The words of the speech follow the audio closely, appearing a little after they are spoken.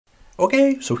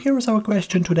Okay, so here is our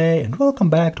question today, and welcome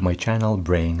back to my channel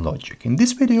Brain Logic. In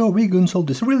this video we're going to solve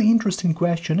this really interesting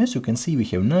question. As you can see, we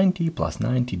have 90 plus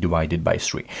 90 divided by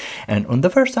 3. And on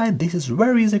the first side, this is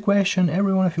very easy question.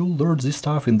 Every one of you learned this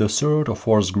stuff in the 3rd or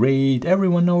 4th grade.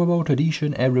 Everyone know about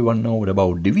addition, everyone know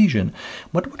about division.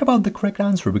 But what about the correct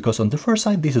answer? Because on the first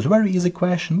side this is very easy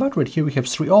question, but right here we have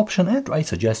 3 options, and I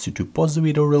suggest you to pause the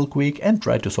video real quick and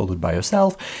try to solve it by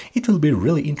yourself. It will be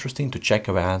really interesting to check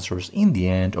our answers in the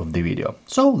end of the video.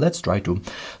 So let's try to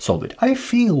solve it. I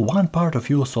feel one part of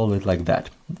you solve it like that.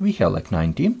 We have like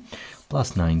 90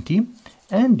 plus 90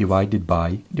 and divided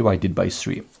by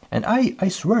 3. And I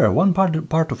swear one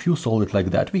part of you solve it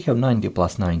like that. We have 90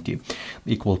 plus 90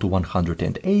 equal to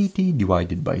 180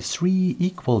 divided by 3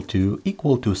 equal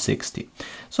to 60.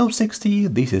 So 60,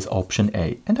 this is option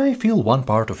A. And I feel one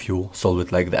part of you solve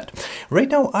it like that. Right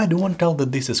now I don't want to tell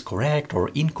that this is correct or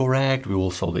incorrect. We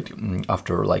will solve it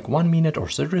after like 1 minute or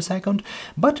 30 seconds.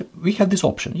 But we have this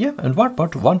option, yeah? And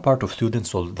one part of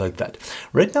students solve it like that.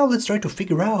 Right now let's try to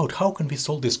figure out how can we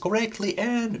solve this correctly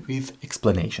and with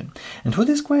explanation. And for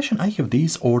this question I have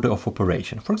this order of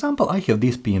operation. For example, I have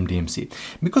this PMDMC.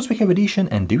 Because we have addition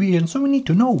and division, so we need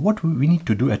to know what we need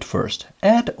to do at first.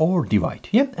 Add or divide.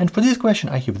 Yeah? And for this question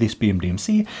I have this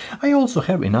PMDMC. I also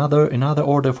have another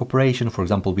order of operation. For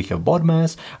example, we have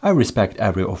BODMAS. I respect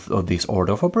every of this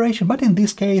order of operation, but in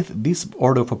this case this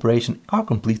order of operation are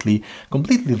completely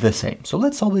the same. So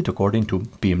let's solve it according to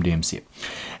PMDMC.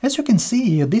 As you can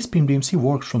see, this PMDMC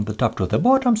works from the top to the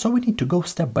bottom, so we need to go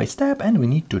step by step and we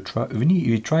need to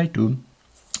try to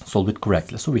solve it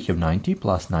correctly. So we have 90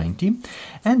 plus 90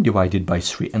 and divided by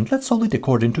 3. And let's solve it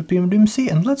according to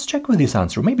PMDMC and let's check with this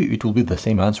answer. Maybe it will be the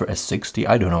same answer as 60,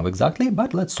 I don't know exactly,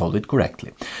 but let's solve it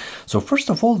correctly. So first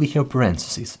of all we have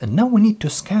parentheses, and now we need to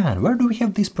scan. Where do we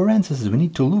have these parentheses? We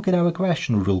need to look at our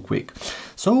question real quick.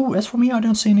 So as for me, I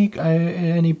don't see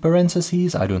any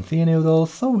parentheses, I don't see any of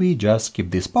those, so we just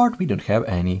skip this part. We don't have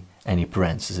any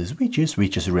parentheses, which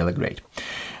is really great.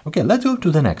 Okay, let's go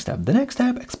to the next step. The next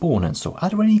step, exponents. So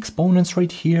are there any exponents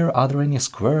right here? Are there any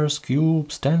squares,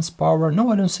 cubes, tens power?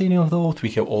 No, I don't see any of those. We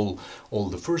have all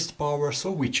the first power, so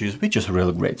which is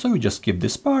really great. So we just skip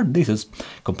this part. This is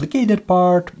complicated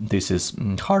part. This is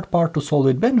hard part to solve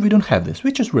it. Then we don't have this,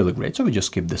 which is really great. So we just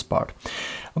skip this part.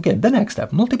 Okay, the next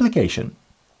step, multiplication.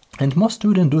 And most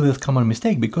students do this common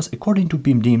mistake because according to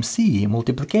PMDMC,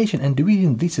 multiplication and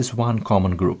division, this is one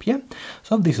common group, yeah?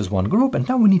 So this is one group, and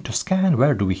now we need to scan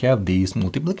where do we have this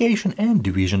multiplication and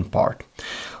division part.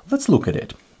 Let's look at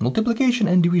it. Multiplication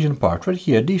and division part. Right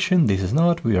here, addition, this is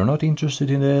not, we are not interested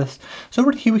in this. So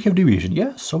right here we have division,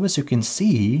 yeah? So as you can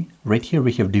see, right here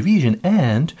we have division,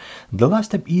 and the last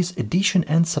step is addition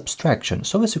and subtraction.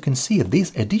 So as you can see,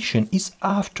 this addition is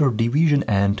after division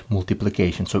and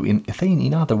multiplication. So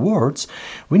in other words,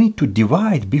 we need to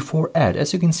divide before add.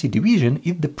 As you can see, division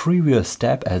is the previous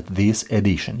step as this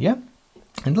addition, yeah?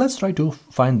 And let's try to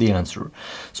find the answer.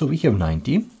 So we have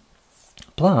 90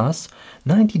 plus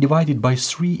 90 divided by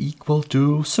 3 equal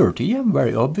to 30, yeah,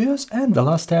 very obvious. And the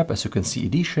last step, as you can see,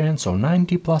 addition, so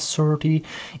 90 plus 30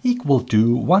 equal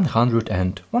to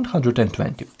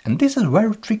 120. And this is a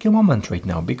very tricky moment right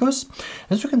now, because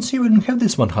as you can see, we don't have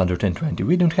this 120,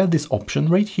 we don't have this option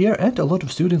right here, and a lot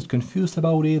of students confused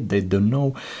about it. They don't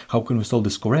know how can we solve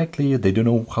this correctly, they don't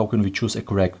know how can we choose a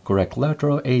correct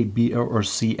letter, A, B, or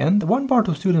C, and one part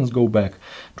of students go back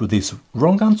to this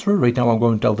wrong answer. Right now I'm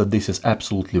going to tell that this is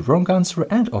absolutely wrong answer,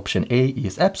 and option A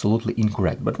is absolutely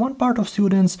incorrect. But one part of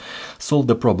students solve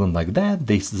the problem like that.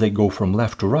 They go from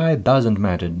left to right, doesn't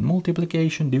matter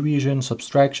multiplication, division,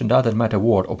 subtraction, doesn't matter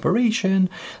what operation.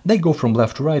 They go from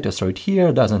left to right, as right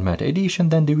here, doesn't matter addition,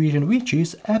 then division, which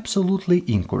is absolutely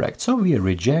incorrect. So we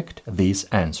reject this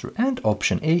answer, and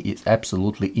option A is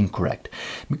absolutely incorrect,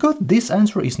 because this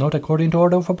answer is not according to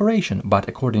order of operation, but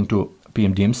according to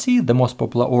PMDMC, the most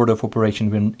popular order of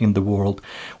operation in the world,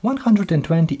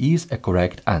 120 is a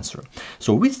correct answer.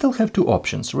 So we still have 2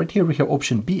 options. Right here we have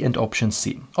option B and option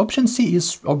C. Option C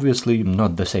is obviously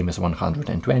not the same as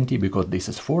 120 because this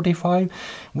is 45.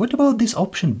 What about this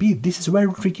option B? This is a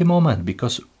very tricky moment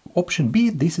because option B,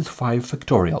 this is 5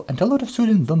 factorial, and a lot of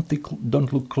students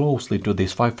don't look closely to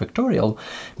this 5 factorial,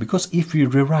 because if we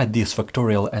rewrite this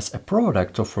factorial as a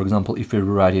product, so for example, if we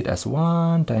rewrite it as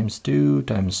 1 times 2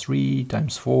 times 3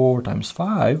 times 4 times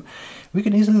 5, we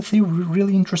can easily see a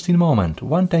really interesting moment.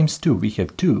 1 times 2, we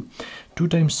have 2. 2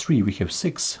 times 3, we have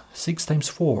 6. 6 times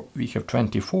 4, we have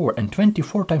 24. And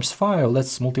 24 times 5,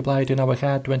 let's multiply it in our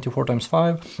head. 24 times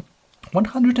 5,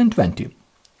 120.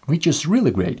 which is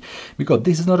really great, because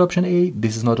this is not option A,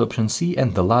 this is not option C,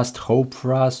 and the last hope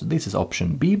for us, this is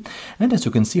option B. And as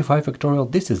you can see, 5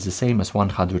 factorial, this is the same as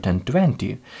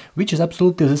 120, which is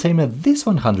absolutely the same as this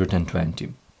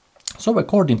 120. So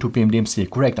according to PMDMC,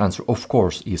 correct answer of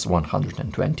course is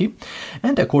 120,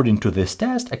 and according to this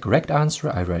test, a correct answer,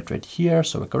 I write right here,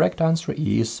 so a correct answer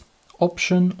is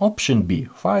option B,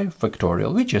 5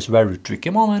 factorial, which is very tricky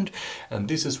moment, and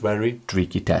this is very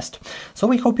tricky test.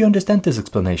 So I hope you understand this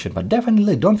explanation, but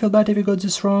definitely don't feel bad if you got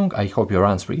this wrong. I hope your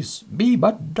answer is B,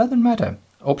 but doesn't matter.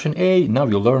 Option A, now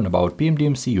you learn about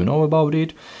PMDMC, you know about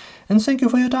it. And thank you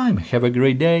for your time, have a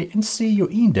great day, and see you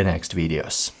in the next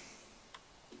videos.